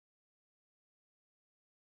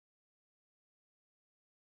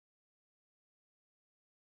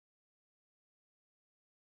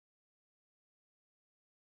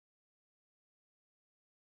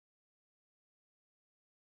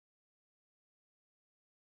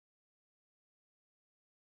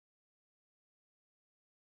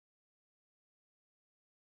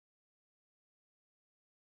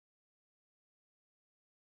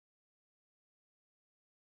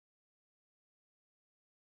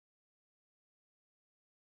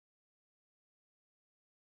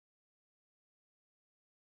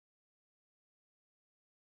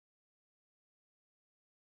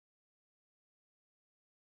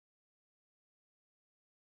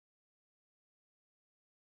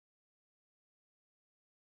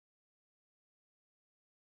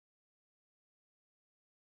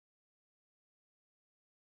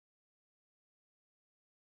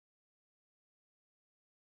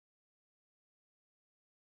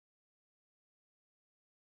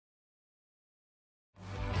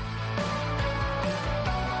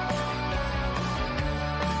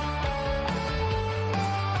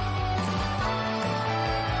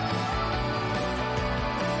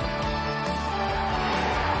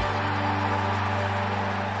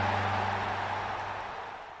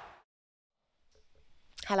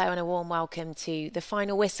Hello and a warm welcome to The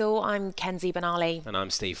Final Whistle. I'm Kenzie Benali. And I'm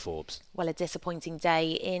Steve Forbes. Well, a disappointing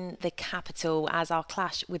day in the capital as our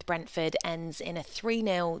clash with Brentford ends in a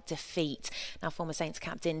 3-0 defeat. Now, former Saints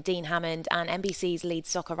captain Dean Hammond and NBC's lead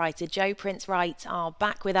soccer writer Joe Prince-Wright are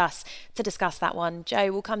back with us to discuss that one.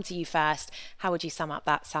 Joe, we'll come to you first. How would you sum up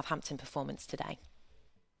that Southampton performance today?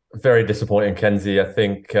 Very disappointing, Kenzie. I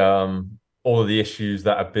think all of the issues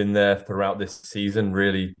that have been there throughout this season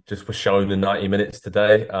really just were shown in 90 minutes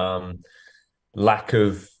today. Lack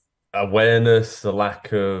of awareness, a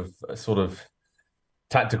lack of sort of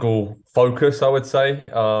tactical focus, I would say.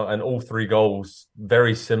 And all three goals,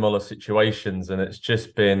 very similar situations. And it's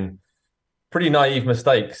just been pretty naive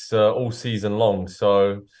mistakes all season long.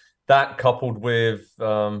 So that coupled with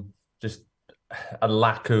just a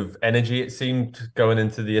lack of energy, it seemed, going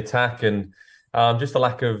into the attack, and just a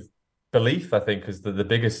lack of belief, I think, is the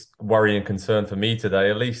biggest worry and concern for me today.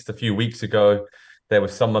 At least a few weeks ago, there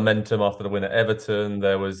was some momentum after the win at Everton.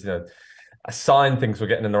 There was, a sign things were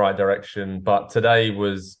getting in the right direction. But today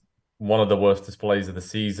was one of the worst displays of the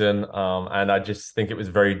season. And I just think it was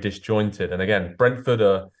very disjointed. And again, Brentford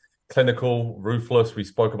are clinical, ruthless. We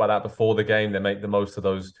spoke about that before the game. They make the most of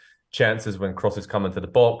those chances when crosses come into the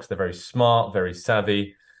box. They're very smart, very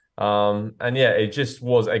savvy. And yeah, it just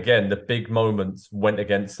was, again, the big moments went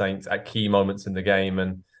against Saints at key moments in the game,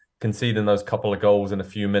 and conceding those couple of goals in a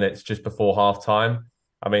few minutes just before half time.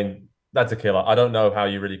 I mean, that's a killer. I don't know how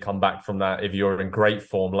you really come back from that if you're in great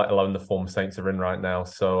form, let alone the form Saints are in right now.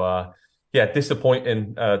 So yeah,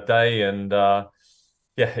 disappointing day. And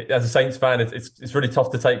yeah, as a Saints fan, it's really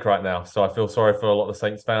tough to take right now. So I feel sorry for a lot of the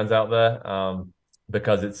Saints fans out there.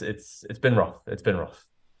 Because it's been rough. It's been rough.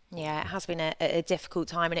 Yeah, it has been a difficult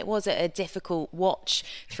time, and it was a difficult watch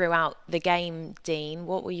throughout the game, Dean.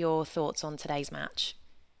 What were your thoughts on today's match?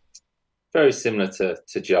 Very similar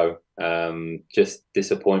to Joe. Just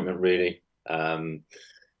disappointment, really.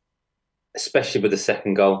 Especially with the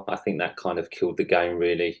second goal. I think that kind of killed the game,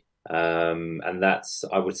 really. And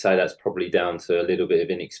I would say that's probably down to a little bit of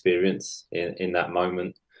inexperience in that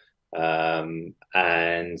moment.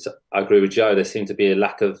 And I agree with Joe. There seemed to be a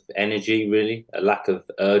lack of energy, really, a lack of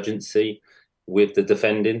urgency with the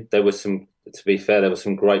defending. To be fair, there were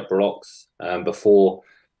some great blocks before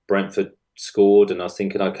Brentford scored, and I was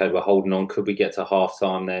thinking, okay, we're holding on. Could we get to half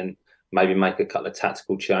time then? Maybe make a couple of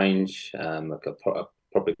tactical change,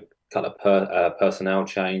 probably a couple of personnel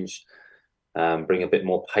change, bring a bit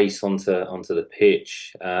more pace onto the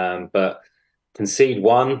pitch, but concede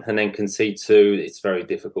one and then concede two, it's very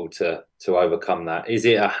difficult to overcome that. Is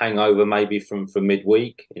it a hangover maybe from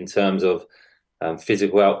midweek in terms of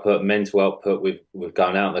physical output, mental output with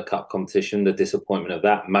going out in the cup competition, the disappointment of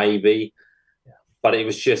that? Maybe. Yeah. But it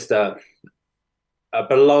was just a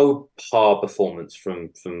below par performance from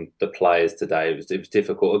the players today. It was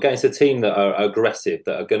difficult against a team that are aggressive,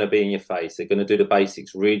 that are going to be in your face. They're going to do the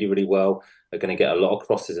basics really, really well. They're going to get a lot of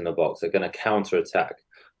crosses in the box. They're going to counter attack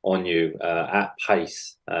on you at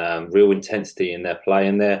pace, real intensity in their play,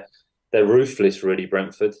 and they're ruthless, really,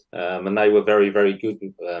 Brentford, and they were very, very good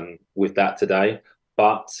with that today.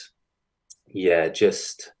 But yeah,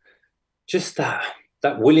 just that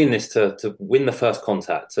willingness to win the first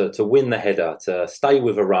contact, to win the header, to stay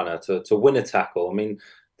with a runner, to win a tackle. I mean,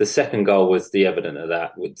 the second goal was the evidence of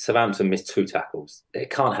that. Southampton missed 2 tackles. It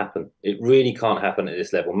can't happen. It really can't happen at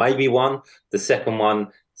this level. Maybe one, the second one.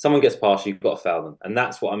 Someone gets past you, you've got to foul them. And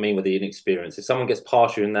that's what I mean with the inexperience. If someone gets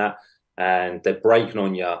past you in that and they're breaking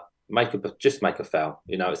on you, just make a foul.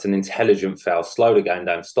 It's an intelligent foul. Slow the game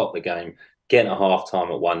down, stop the game, get a half time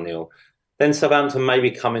at 1-0. Then Southampton maybe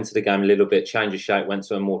come into the game a little bit, change of shape, went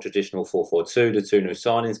to a more traditional 4-4-2. The 2 new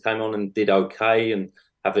signings came on and did okay and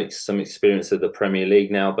have some experience of the Premier League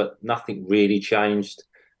now, but nothing really changed.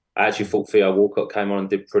 I actually thought Theo Walcott came on and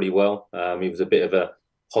did pretty well. He was a bit of a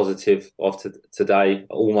positive of today,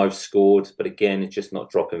 almost scored, but again, it's just not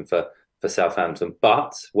dropping for Southampton.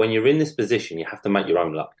 But when you're in this position, you have to make your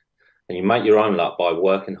own luck. And you make your own luck by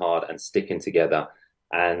working hard and sticking together.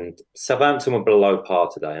 And Southampton were below par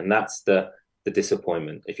today, and that's the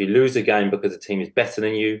disappointment. If you lose a game because the team is better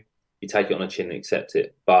than you, you take it on the chin and accept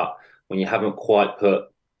it. But when you haven't quite put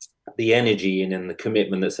the energy in and the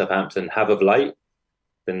commitment that Southampton have of late,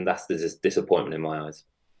 then that's the disappointment in my eyes.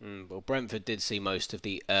 Well, Brentford did see most of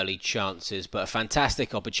the early chances, but a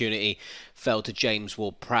fantastic opportunity fell to James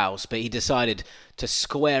Ward-Prowse, but he decided to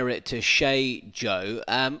square it to Shea Joe.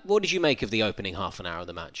 What did you make of the opening half an hour of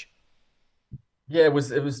the match? Yeah, it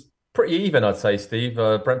was pretty even, I'd say, Steve.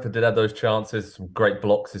 Brentford did have those chances, some great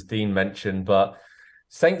blocks, as Dean mentioned, but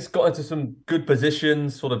Saints got into some good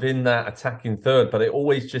positions sort of in that attacking third, but it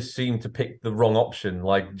always just seemed to pick the wrong option,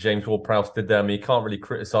 like James Ward-Prowse did there. I mean, you can't really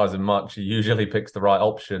criticise him much. He usually picks the right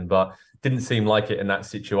option, but didn't seem like it in that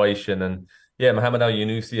situation. And yeah, Mohamed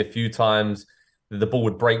El-Yunusi a few times, the ball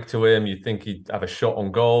would break to him. You'd think he'd have a shot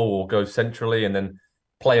on goal or go centrally and then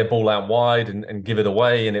play a ball out wide and give it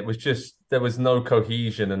away. And it was just, there was no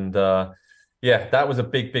cohesion. And yeah, that was a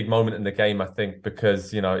big, big moment in the game, I think,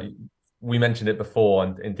 because, we mentioned it before,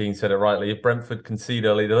 and Dean said it rightly. If Brentford concede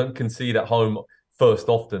early, they don't concede at home first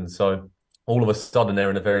often. So all of a sudden,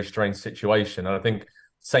 they're in a very strange situation. And I think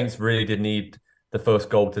Saints really did need the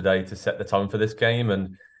first goal today to set the tone for this game.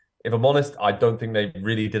 And if I'm honest, I don't think they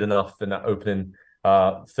really did enough in that opening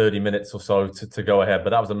 30 minutes or so to go ahead.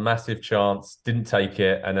 But that was a massive chance, didn't take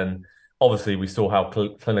it. And then obviously we saw how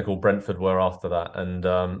clinical Brentford were after that. And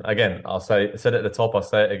again, I said it at the top, I'll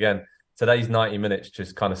say it again. Today's 90 minutes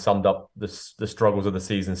just kind of summed up the struggles of the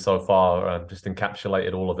season so far, just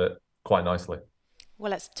encapsulated all of it quite nicely.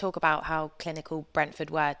 Well, let's talk about how clinical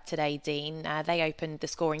Brentford were today, Dean. They opened the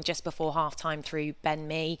scoring just before half-time through Ben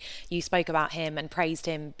Mee. You spoke about him and praised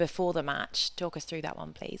him before the match. Talk us through that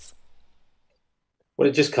one, please. Well,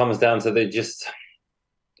 it just comes down to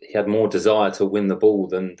he had more desire to win the ball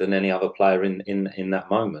than any other player in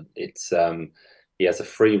that moment. He has a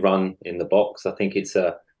free run in the box. I think it's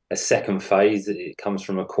a second phase. It comes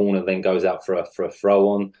from a corner, then goes out for a throw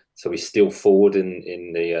on. So he's still forward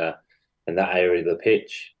in that area of the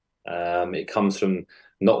pitch. It comes from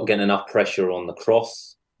not getting enough pressure on the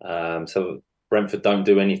cross. So Brentford don't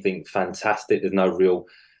do anything fantastic. There's no real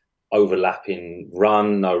overlapping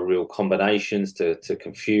run, no real combinations to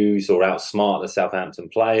confuse or outsmart the Southampton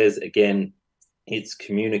players. Again, it's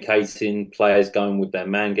communicating, players going with their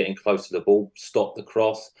man, getting close to the ball, stop the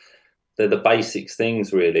cross. They're the basics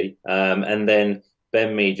things, really. And then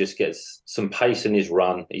Ben Mee just gets some pace in his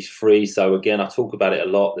run. He's free. So, again, I talk about it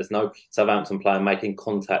a lot. There's no Southampton player making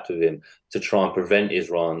contact with him to try and prevent his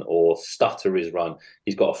run or stutter his run.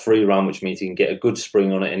 He's got a free run, which means he can get a good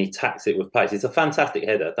spring on it and he tacks it with pace. It's a fantastic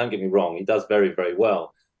header. Don't get me wrong. He does very, very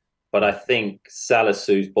well. But I think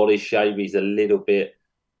Salisu's body shape, he's a little bit...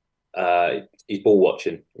 he's ball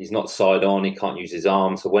watching. He's not side on. He can't use his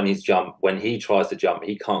arms. So when he tries to jump,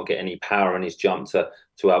 he can't get any power in his jump to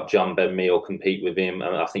out jump Ben Mee or compete with him.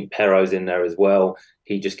 And I think Perro's in there as well.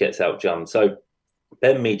 He just gets out jumped. So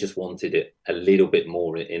Ben Mee just wanted it a little bit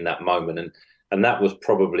more in that moment, and that was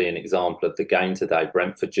probably an example of the game today.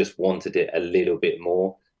 Brentford just wanted it a little bit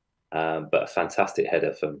more. But a fantastic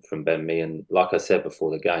header from Ben Mee. And like I said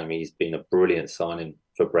before the game, he's been a brilliant signing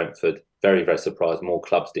for Brentford. Very, very surprised more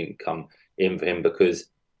clubs didn't come in for him because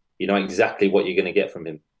you know exactly what you're going to get from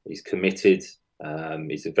him. He's committed.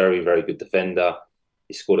 He's a very, very good defender.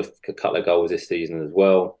 He scored a couple of goals this season as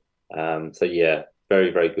well. So, yeah,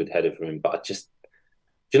 very, very good header from him. But do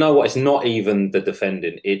you know what? It's not even the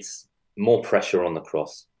defending. It's more pressure on the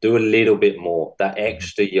cross. Do a little bit more, that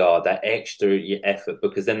extra yard, that extra effort,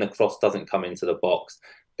 because then the cross doesn't come into the box.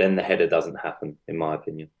 Then the header doesn't happen, in my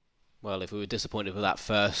opinion. Well, if we were disappointed with that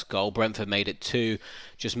first goal, Brentford made it 2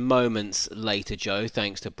 just moments later, Joe,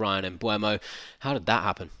 thanks to Brian and Mbeumo. How did that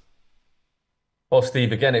happen? Well,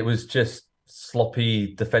 Steve, again, it was just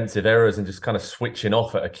sloppy defensive errors and just kind of switching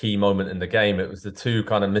off at a key moment in the game. It was the two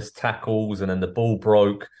kind of missed tackles and then the ball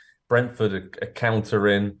broke. Brentford a counter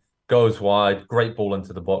in, goes wide, great ball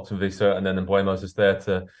into the box from Visser, and then Mbeumo's just there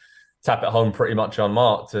to tap it home pretty much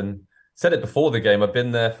unmarked. And said it before the game, I've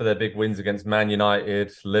been there for their big wins against Man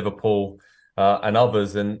United, Liverpool, and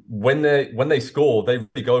others. And when they score, they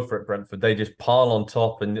really go for it, Brentford. They just pile on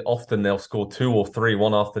top, and often they'll score 2 or 3,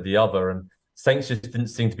 one after the other. And Saints just didn't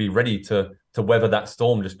seem to be ready to weather that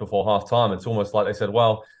storm just before half time. It's almost like they said,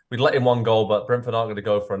 well, we'd let in one goal, but Brentford aren't going to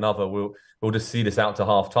go for another. We'll just see this out to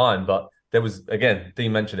half time. But there was, again,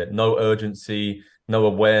 Dean mentioned it, no urgency, no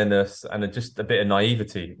awareness, and just a bit of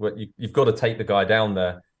naivety. You've got to take the guy down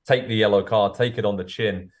there, take the yellow card, take it on the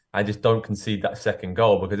chin, and just don't concede that second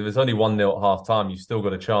goal. Because if it's only 1-0 at half time, you've still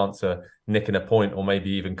got a chance of nicking a point or maybe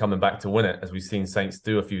even coming back to win it, as we've seen Saints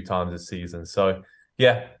do a few times this season. So,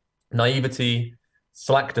 yeah, naivety,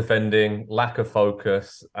 slack defending, lack of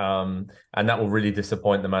focus, and that will really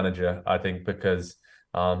disappoint the manager, I think, because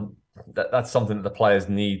that's something that the players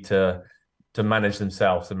need to manage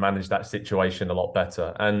themselves and manage that situation a lot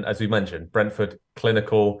better. And as we mentioned, Brentford,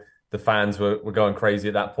 clinical. The fans were going crazy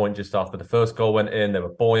at that point just after the first goal went in. They were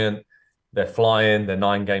buoyant. They're flying. They're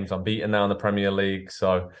 9 games unbeaten now in the Premier League.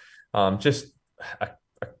 So just a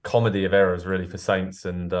comedy of errors, really, for Saints.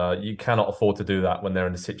 And you cannot afford to do that when they're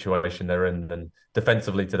in the situation they're in. And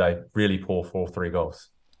defensively today, really poor for all 3 goals.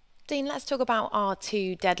 Dean, let's talk about our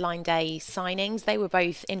two deadline day signings. They were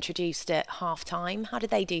both introduced at half-time. How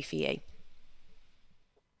did they do for you?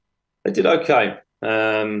 They did okay.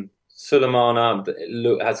 Sulemana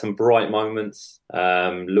had some bright moments.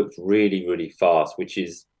 Looked really, really fast, which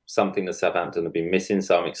is something that Southampton have been missing.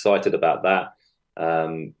 So I'm excited about that.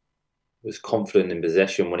 Was confident in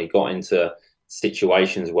possession when he got into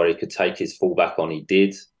situations where he could take his fullback on. He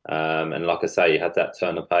did. And like I say, he had that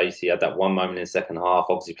turn of pace. He had that one moment in the second half,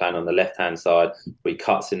 obviously playing on the left-hand side, where he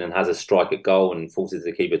cuts in and has a strike at goal and forces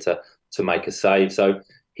the keeper to make a save. So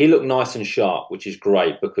he looked nice and sharp, which is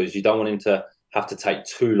great because you don't want him to have to take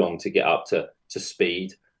too long to get up to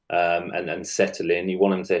speed and settle in. You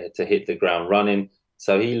want him to hit the ground running.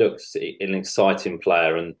 So he looks an exciting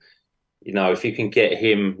player. And, you know, if you can get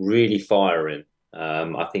him really firing,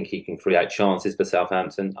 I think he can create chances for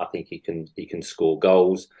Southampton. I think he can score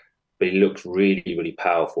goals, but he looks really, really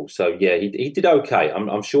powerful. So yeah, he did okay.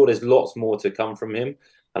 I'm sure there's lots more to come from him,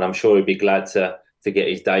 and I'm sure he'd be glad to get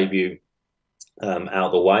his debut out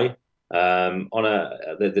of the way. When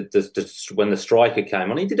the striker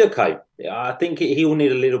came on, he did okay. I think he will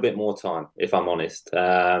need a little bit more time, if I'm honest.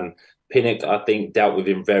 Pinnock, I think, dealt with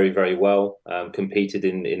him very, very well. Competed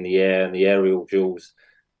in the air and the aerial duels.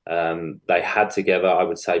 They had together. I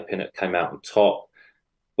would say Pinnock came out on top.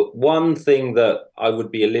 But one thing that I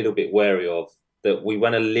would be a little bit wary of, that we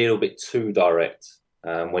went a little bit too direct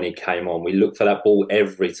when he came on. We looked for that ball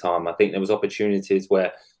every time. I think there was opportunities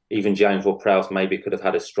where even James Ward-Prowse maybe could have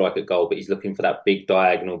had a strike at goal, but he's looking for that big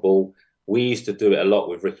diagonal ball. We used to do it a lot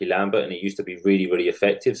with Ricky Lambert, and it used to be really, really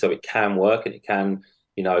effective. So it can work, and it can,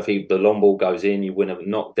 you know, if the long ball goes in, you win a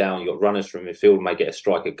knockdown, you've got runners from midfield, may get a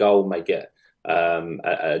strike at goal, may get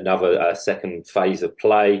another second phase of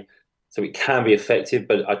play. So it can be effective,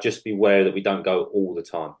 but I'd just be wary that we don't go all the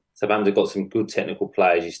time. Southampton got some good technical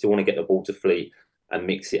players. You still want to get the ball to Fleet and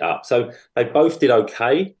mix it up. So they both did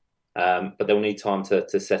okay, but they'll need time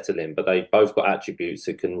to settle in. But they both got attributes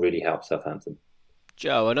that can really help Southampton.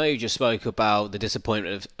 Joe, I know you just spoke about the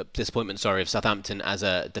disappointment of Southampton as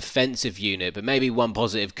a defensive unit, but maybe one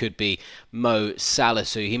positive could be Mo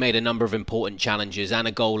Salisu. He made a number of important challenges and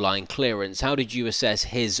a goal line clearance. How did you assess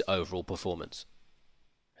his overall performance?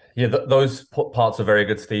 Yeah, those parts are very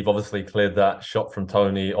good. Steve obviously cleared that shot from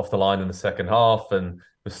Tony off the line in the second half and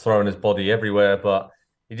was throwing his body everywhere, but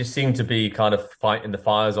he just seemed to be kind of fighting the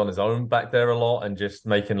fires on his own back there a lot and just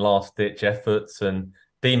making last-ditch efforts. And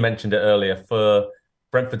Dean mentioned it earlier, for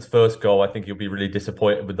Brentford's first goal, I think you'll be really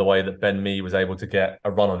disappointed with the way that Ben Mee was able to get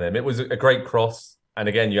a run on him. It was a great cross. And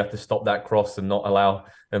again, you have to stop that cross and not allow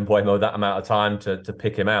Mbeumo that amount of time to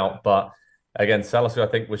pick him out. But again, Salisu,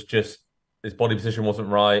 I think, was just, his body position wasn't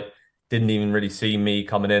right. Didn't even really see Mee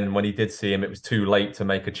coming in. And when he did see him, it was too late to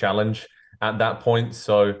make a challenge at that point.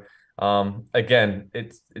 So again,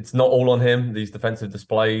 it's not all on him, these defensive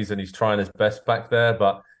displays, and he's trying his best back there.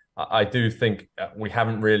 But I do think we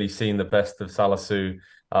haven't really seen the best of Salisu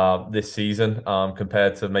this season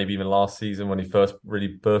compared to maybe even last season when he first really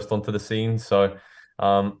burst onto the scene. So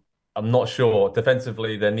I'm not sure.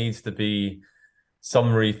 Defensively, there needs to be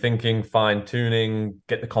some rethinking, fine-tuning,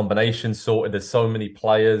 get the combination sorted. There's so many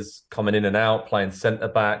players coming in and out, playing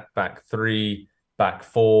centre-back, back three, back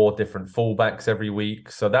four, different fullbacks every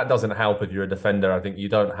week. So that doesn't help if you're a defender. I think you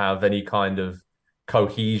don't have any kind of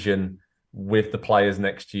cohesion with the players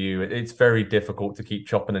next to you. It's very difficult to keep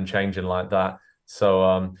chopping and changing like that.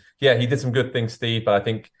 So, yeah, he did some good things, Steve, but I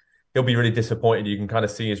think he'll be really disappointed. You can kind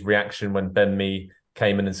of see his reaction when Ben Mee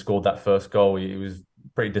came in and scored that first goal. He was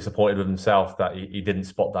pretty disappointed with himself that he didn't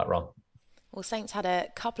spot that run. Well, Saints had a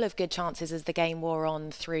couple of good chances as the game wore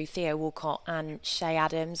on through Theo Walcott and Shea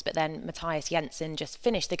Adams, but then Matthias Jensen just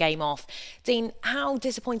finished the game off. Dean, how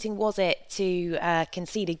disappointing was it to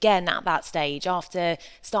concede again at that stage after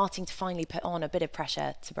starting to finally put on a bit of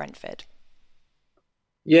pressure to Brentford?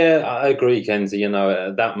 Yeah, I agree, Kenzie. You know,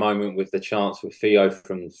 at that moment with the chance with Theo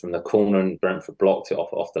from the corner and Brentford blocked it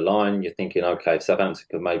off the line, you're thinking, okay, if Southampton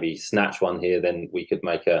could maybe snatch one here, then we could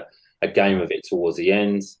make a game of it towards the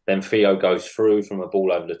end. Then Theo goes through from a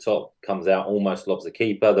ball over the top, comes out, almost lobs the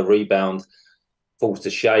keeper. The rebound falls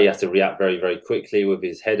to Shea. He has to react very, very quickly with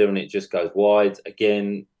his header, and it just goes wide.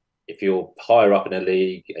 Again, if you're higher up in the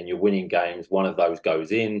league and you're winning games, one of those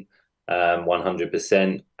goes in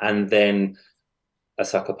 100%. And then a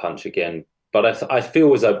sucker punch again. But I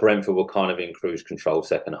feel as though Brentford were kind of in cruise control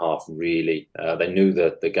second half, really. They knew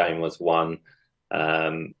that the game was won.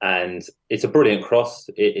 And it's a brilliant cross.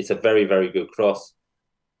 It's a very, very good cross.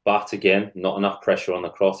 But again, not enough pressure on the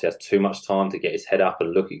cross. He has too much time to get his head up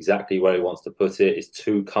and look exactly where he wants to put it. It's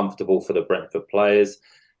too comfortable for the Brentford players.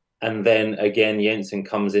 And then again, Jensen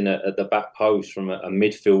comes in at the back post from a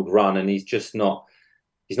midfield run, and he's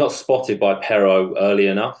not spotted by Perraud early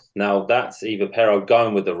enough. Now that's either Perraud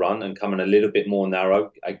going with the run and coming a little bit more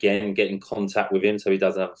narrow, again getting contact with him so he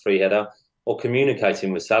doesn't have a free header, or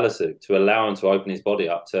communicating with Salisu to allow him to open his body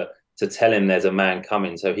up to tell him there's a man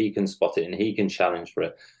coming so he can spot it and he can challenge for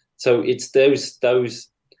it. So it's those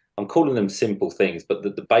I'm calling them simple things, but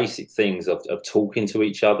the basic things of talking to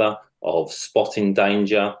each other, of spotting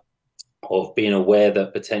danger, of being aware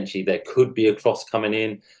that potentially there could be a cross coming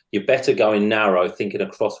in. You're better going narrow, thinking a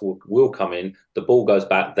cross will come in, the ball goes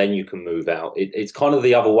back, then you can move out. It's kind of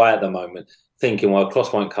the other way at the moment, thinking, well, a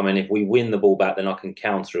cross won't come in. If we win the ball back, then I can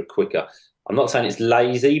counter it quicker. I'm not saying it's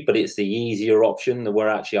lazy, but it's the easier option where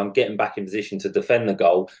actually I'm getting back in position to defend the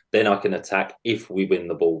goal, then I can attack if we win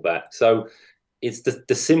the ball back. So it's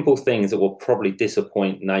the simple things that will probably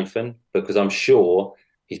disappoint Nathan, because I'm sure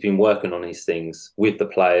he's been working on these things with the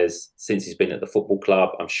players since he's been at the football club.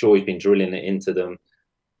 I'm sure he's been drilling it into them.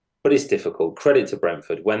 But it's difficult. Credit to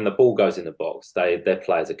Brentford. When the ball goes in the box, their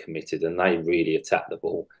players are committed and they really attack the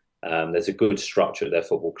ball. There's a good structure at their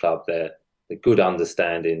football club there, a good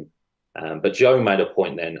understanding. But Joe made a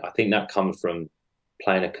point then. I think that comes from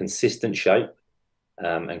playing a consistent shape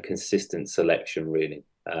and consistent selection, really.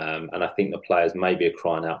 And I think the players maybe are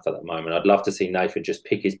crying out for that moment. I'd love to see Nathan just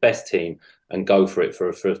pick his best team and go for it for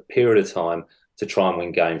a period of time to try and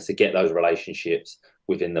win games, to get those relationships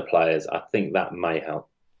within the players. I think that may help.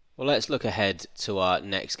 Well, let's look ahead to our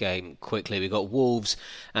next game quickly. We've got Wolves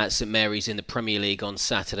at St Mary's in the Premier League on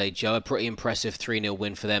Saturday. Joe, a pretty impressive 3-0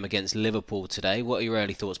 win for them against Liverpool today. What are your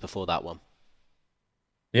early thoughts before that one?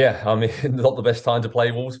 Yeah, I mean, not the best time to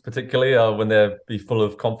play Wolves, particularly when they'll be full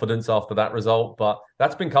of confidence after that result. But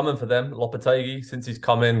that's been coming for them. Lopetegui, since he's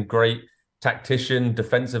come in, great tactician,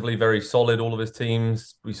 defensively very solid, all of his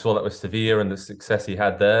teams. We saw that with Sevilla and the success he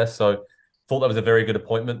had there. So thought that was a very good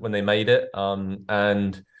appointment when they made it.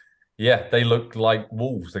 And yeah, they look like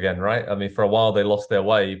Wolves again, right? I mean, for a while they lost their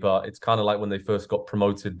way, but it's kind of like when they first got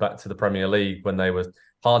promoted back to the Premier League, when they were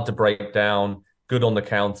hard to break down, good on the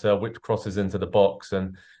counter, whipped crosses into the box.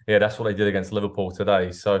 And yeah, that's what they did against Liverpool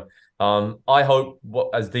today. So I hope,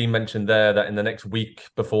 as Dean mentioned there, that in the next week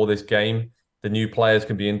before this game, the new players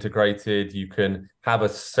can be integrated. You can have a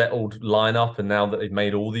settled lineup. And now that they've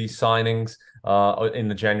made all these signings in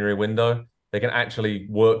the January window, they can actually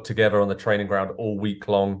work together on the training ground all week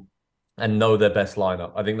long and know their best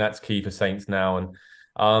lineup. I think that's key for Saints now. And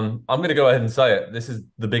I'm going to go ahead and say it. This is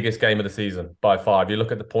the biggest game of the season by far. If you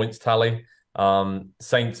look at the points tally,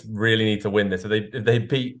 Saints really need to win this. If they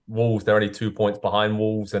beat Wolves, they're only 2 points behind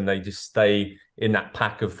Wolves, and they just stay in that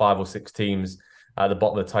pack of 5 or 6 teams at the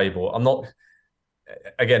bottom of the table. I'm not,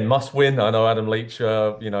 again, must win. I know Adam Leach,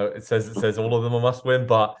 it says all of them are must win,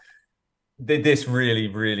 but this really,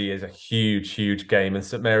 really is a huge, huge game. And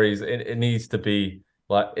St Mary's, it needs to be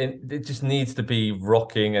it just needs to be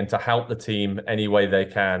rocking and to help the team any way they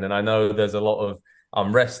can. And I know there's a lot of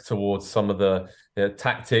unrest towards some of the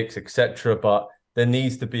tactics, etc. But there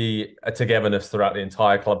needs to be a togetherness throughout the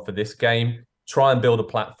entire club for this game. Try and build a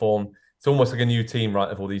platform. It's almost like a new team, right,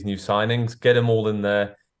 of all these new signings. Get them all in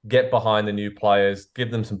there. Get behind the new players.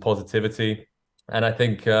 Give them some positivity. And I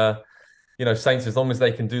think, Saints, as long as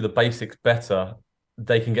they can do the basics better,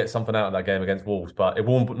 they can get something out of that game against Wolves. But it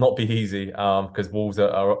will not be easy because Wolves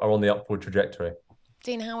are on the upward trajectory.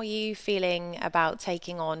 Dean, how are you feeling about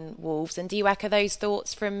taking on Wolves? And do you echo those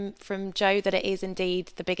thoughts from Joe that it is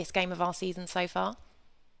indeed the biggest game of our season so far?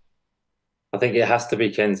 I think it has to be,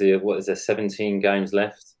 Kenzie. What is there, 17 games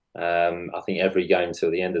left? I think every game till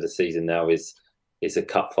the end of the season now is a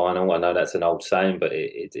cup final. I know that's an old saying, but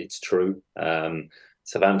it's true.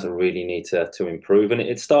 Southampton really need to improve, and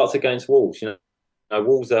it starts against Wolves.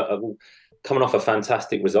 Wolves are coming off a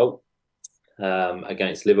fantastic result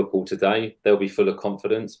against Liverpool today. They'll be full of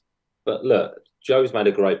confidence. But look, Joe's made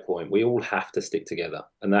a great point. We all have to stick together,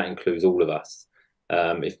 and that includes all of us.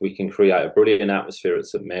 If we can create a brilliant atmosphere at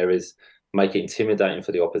St Mary's, make it intimidating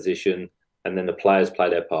for the opposition, and then the players play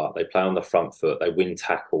their part. They play on the front foot. They win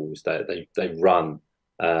tackles. They run.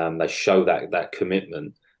 They show that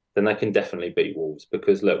commitment. Then they can definitely beat Wolves.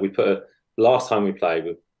 Because look, last time we played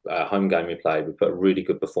with home game we put a really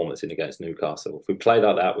good performance in against Newcastle. If we play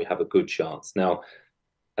like that, we have a good chance. Now,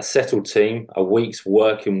 a settled team, a week's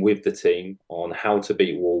working with the team on how to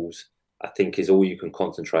beat Wolves, I think is all you can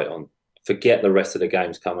concentrate on. Forget the rest of the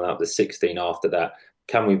games coming up, the 16 after that.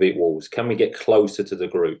 Can we beat Wolves? Can we get closer to the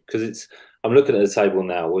group? Because I'm looking at the table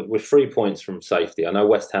now. We're 3 points from safety. I know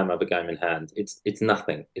West Ham have a game in hand. It's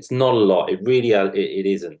nothing. It's not a lot. It really it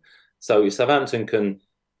isn't. So if Southampton can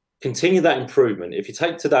continue that improvement. If you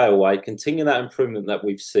take today away, continue that improvement that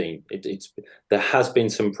we've seen. There has been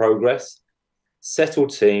some progress.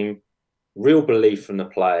 Settled team, real belief from the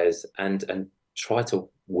players, and try to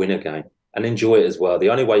win a game and enjoy it as well. The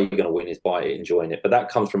only way you're going to win is by enjoying it, but that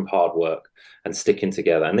comes from hard work and sticking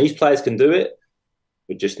together. And these players can do it.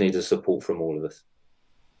 We just need the support from all of us.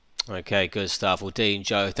 Okay, good stuff. Well, Dean,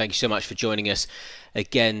 Joe, thank you so much for joining us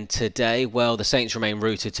again today. Well, the Saints remain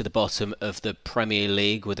rooted to the bottom of the Premier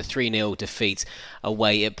League with a 3-0 defeat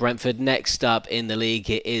away at Brentford. Next up in the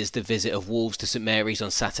league, it is the visit of Wolves to St Mary's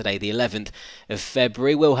on Saturday the 11th of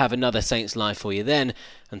February. We'll have another Saints Live for you then.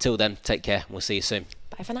 Until then, take care. We'll see you soon.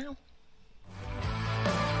 Bye for now.